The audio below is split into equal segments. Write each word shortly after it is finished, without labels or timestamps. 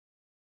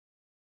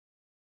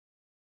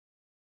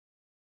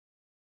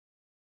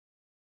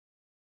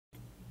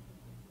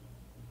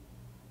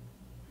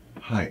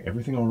Hi,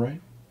 everything all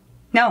right?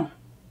 No,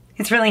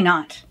 it's really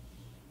not.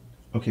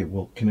 Okay,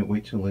 well, can it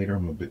wait till later?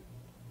 I'm a bit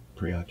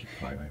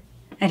preoccupied.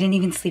 I didn't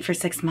even sleep for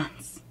 6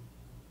 months.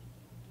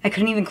 I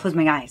couldn't even close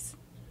my eyes.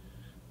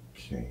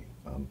 Okay,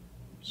 I'm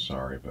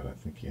sorry, but I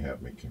think you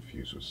have me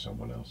confused with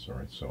someone else, all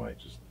right? So I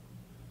just...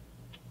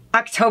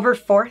 October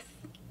 4th?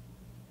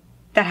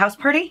 That house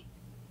party?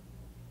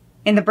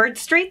 In the Bird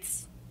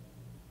Streets?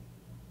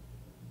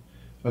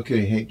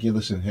 Okay, hey,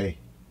 listen, hey,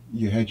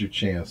 you had your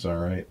chance, all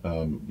right?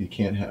 You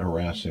can't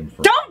harass him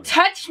for... Don't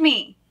touch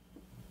me!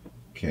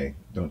 Okay,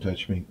 don't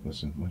touch me.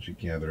 Listen, why don't you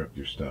gather up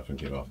your stuff and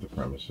get off the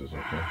premises,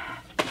 okay?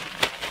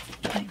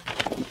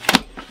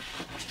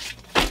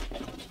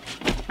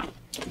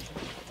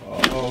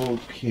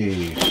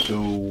 Okay,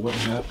 so what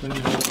happened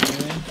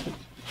okay?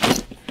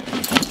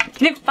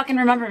 You didn't fucking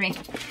remember me.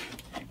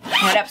 I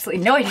had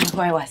absolutely no idea who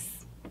I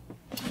was.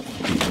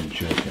 You're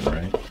joking,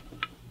 right?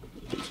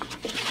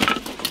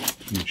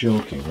 You're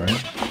joking,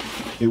 right?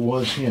 It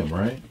was him,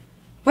 right?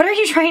 What are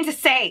you trying to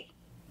say?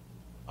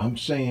 I'm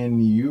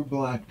saying you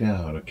blacked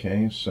out,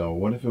 okay? So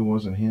what if it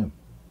wasn't him?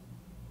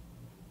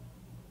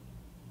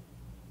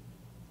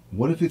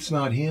 What if it's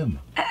not him?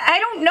 I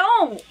don't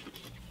know.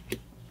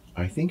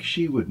 I think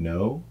she would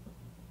know.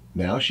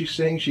 Now she's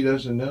saying she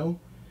doesn't know?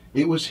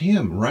 It was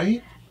him,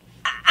 right?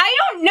 I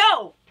don't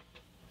know.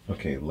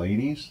 Okay,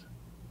 ladies,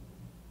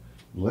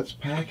 let's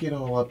pack it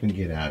all up and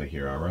get out of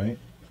here, all right?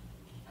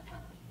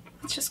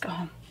 Let's just go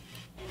home.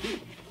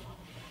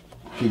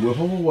 Okay, well,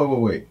 hold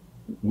on, wait.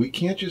 We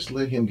can't just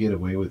let him get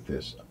away with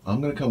this.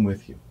 I'm going to come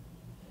with you.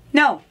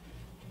 No.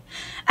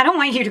 I don't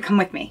want you to come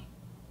with me.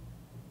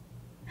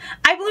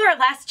 I blew our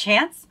last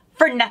chance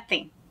for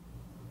nothing.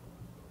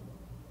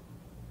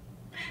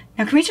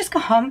 Now can we just go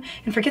home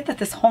and forget that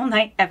this whole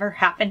night ever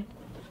happened?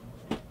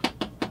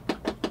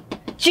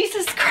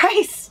 Jesus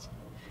Christ!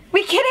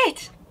 We get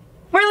it!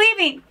 We're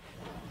leaving!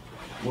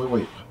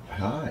 Wait.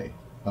 Hi.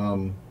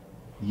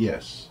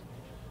 Yes.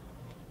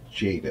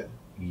 Jada,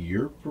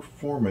 your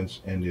performance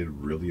ended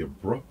really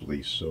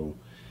abruptly, so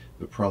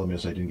the problem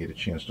is I didn't get a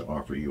chance to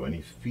offer you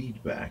any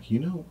feedback. You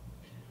know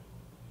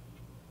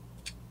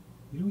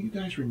what you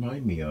guys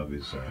remind me of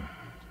is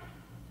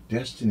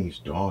Destiny's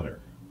Daughter.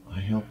 I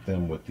helped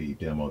them with the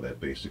demo that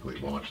basically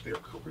launched their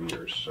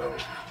careers. So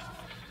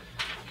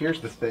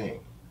here's the thing.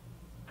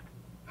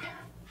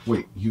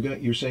 Wait,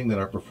 you're saying that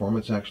our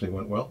performance actually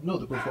went well? No,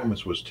 the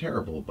performance was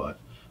terrible, but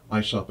I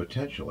saw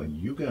potential, and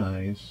you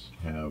guys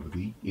have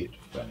the it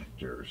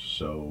factor.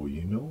 So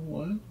you know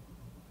what?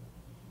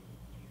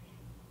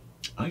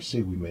 I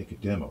say we make a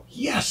demo.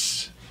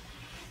 Yes!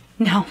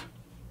 No.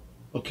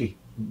 Okay,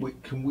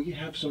 wait, can we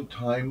have some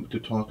time to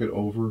talk it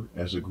over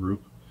as a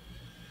group?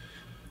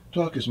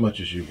 Talk as much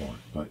as you want,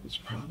 but it's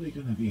probably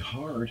going to be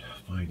hard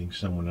finding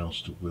someone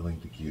else willing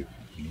to give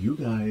you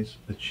guys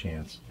a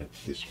chance at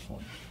this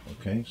point.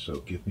 Okay,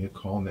 so give me a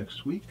call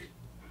next week,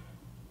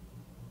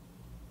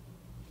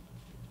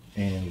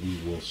 and we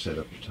will set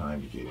up a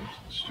time to get into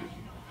the studio.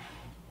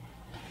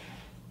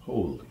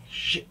 Holy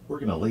shit, we're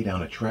going to lay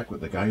down a track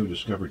with the guy who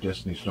discovered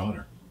Destiny's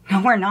Daughter.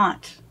 No, we're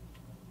not.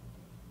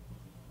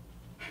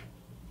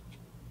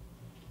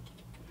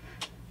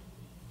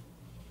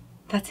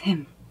 That's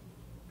him,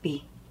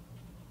 B.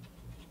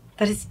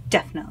 That is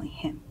definitely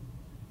him.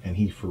 And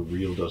he for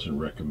real doesn't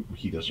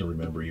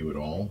remember you at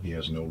all? He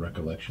has no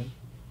recollection?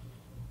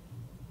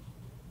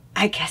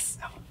 I guess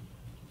so.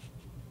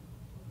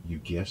 You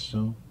guess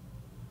so?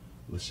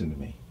 Listen to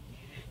me.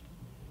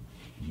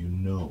 You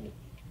know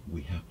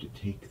we have to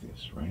take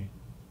this, right?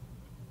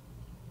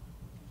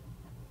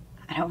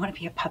 I don't want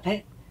to be a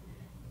puppet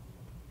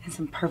in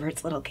some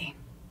pervert's little game.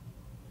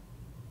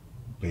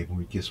 Babe,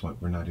 guess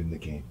what? We're not in the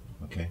game,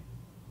 okay?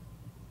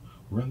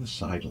 We're on the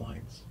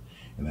sidelines.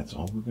 And that's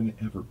all we're going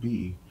to ever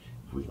be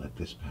if we let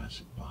this pass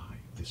it by.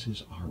 This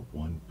is our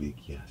one big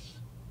yes.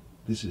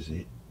 This is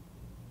it.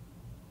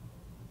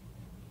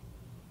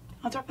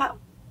 I'll drop out.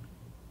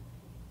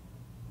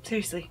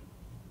 Seriously.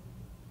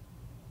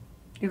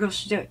 You girls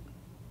should do it.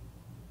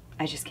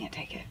 I just can't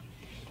take it.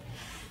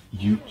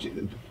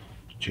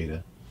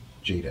 Jada.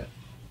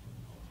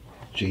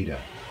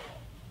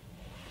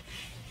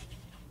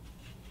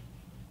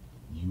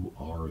 You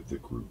are the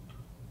group.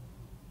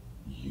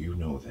 You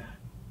know that.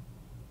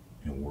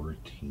 And we're a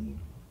team.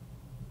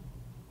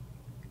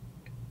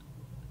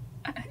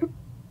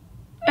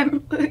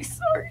 I'm really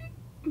sorry.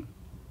 What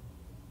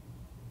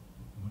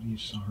are you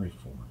sorry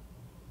for?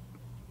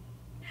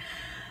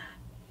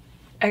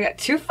 I got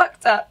too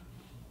fucked up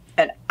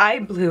and I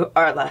blew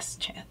our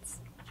last chance.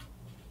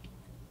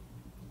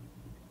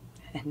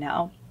 And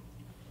now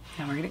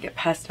we're gonna get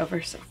passed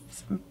over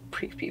some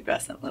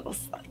prepubescent little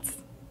sluts.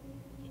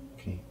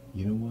 Okay,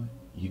 you know what?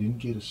 You didn't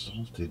get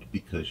assaulted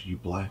because you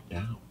blacked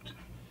out.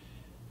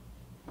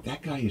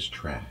 That guy is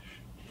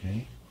trash,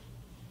 okay?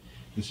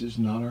 This is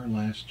not our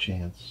last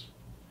chance.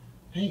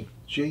 Hey,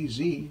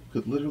 Jay-Z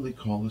could literally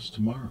call us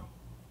tomorrow.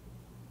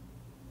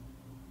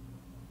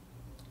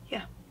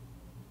 Yeah.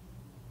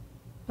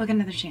 We'll get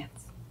another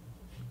chance.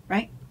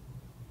 Right?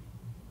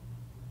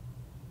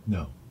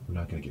 No, We're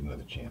not going to get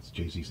another chance.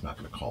 Jay-Z's not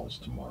going to call us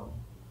tomorrow.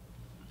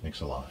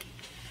 Thanks a lot.